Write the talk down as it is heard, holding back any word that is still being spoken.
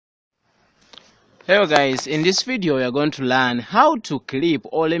Hello guys, in this video we are going to learn how to clip,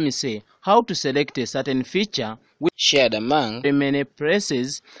 or let me say how to select a certain feature which shared among many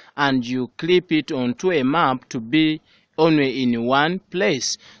places and you clip it onto a map to be only in one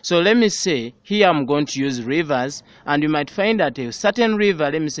place. So let me say here I'm going to use rivers, and you might find that a certain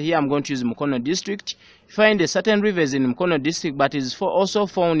river, let me say here I'm going to use Mukono district. Find a certain rivers in Mukono district, but is also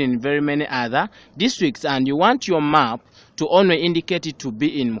found in very many other districts, and you want your map to only indicate it to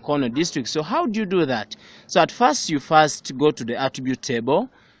be in Mukono district. So how do you do that? So at first you go to the attribute table,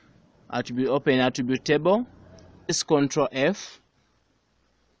 open attribute table, press Ctrl F.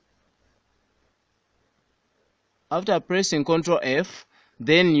 After pressing Ctrl F,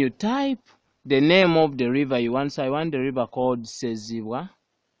 then you type the name of the river you want. So I want the river called Sezibwa.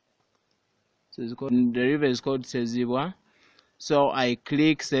 So the river is called Sezibwa. So I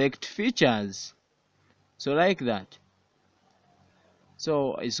click select features. So like that.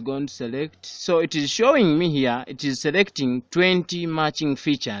 So it's going to select. So it is showing me here, it is selecting 20 matching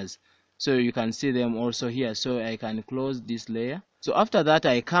features. So you can see them also here. So I can close this layer. So after that,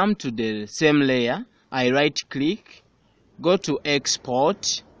 I come to the same layer. I right click, go to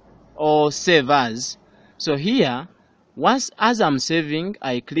export or save as. So here, as I'm saving,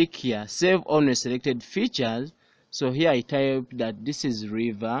 I click here, save only selected features. So here I type that this is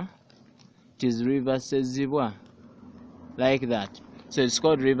river. It is river Sezibwa. Like that. So it's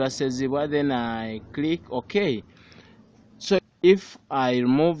called river Sezibwa. Then I click OK. So if I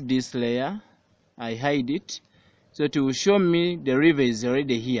remove this layer, I hide it, so it will show me the river is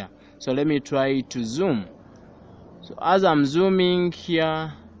already here. So let me try to zoom. So as I'm zooming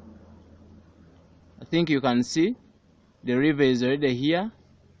here, I think you can see the river is already here.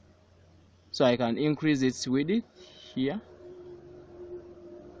 So I can increase its width here.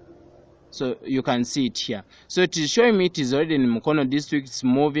 So you can see it here. So it is showing me it is already in Mukono district. It's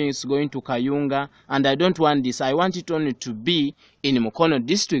moving, it's going to Kayunga, and I don't want this. I want it only to be in Mukono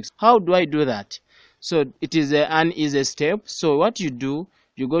district. How do I do that? So it is an easy step. So what you do,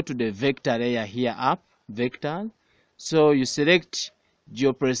 you go to the vector layer here, up vector. So you select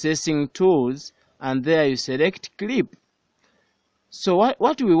geoprocessing tools, and there you select clip. So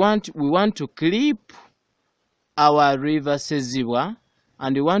what we want to clip our river Sezibwa,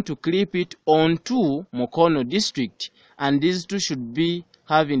 and we want to clip it onto Mukono district, and these two should be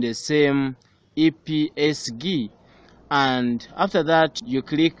having the same EPSG. And after that you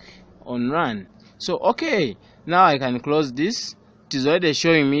click on run. So okay, now I can close this. It is already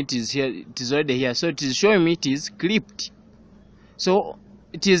showing me it is here. It is already here. So it is showing me it is clipped. So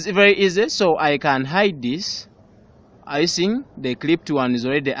it is very easy. So I can hide this. I think the clipped one is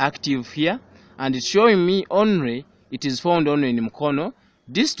already active here, and it's showing me only it is found only in Mukono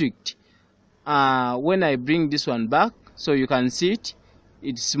district. When I bring this one back, so you can see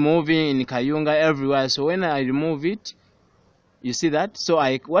it's moving in Kayunga everywhere. So when I remove it, you see that. So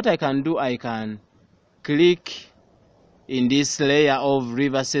what I can do, I can click in this layer of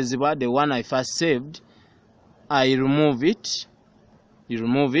river Sezibwa, the one I first saved. I remove it. You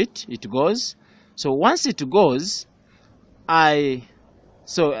remove it, it goes. So once it goes,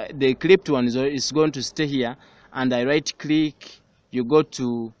 so the clipped one is going to stay here, and I right click. You go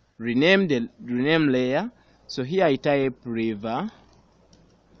to rename layer. So here I type river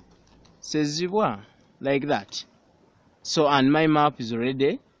Sezibwa, like that. So and my map is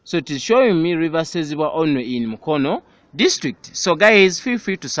ready. So it is showing me river Sezibwa only in Mukono district. So guys, feel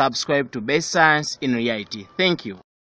free to subscribe to Best Science in Reality. Thank you.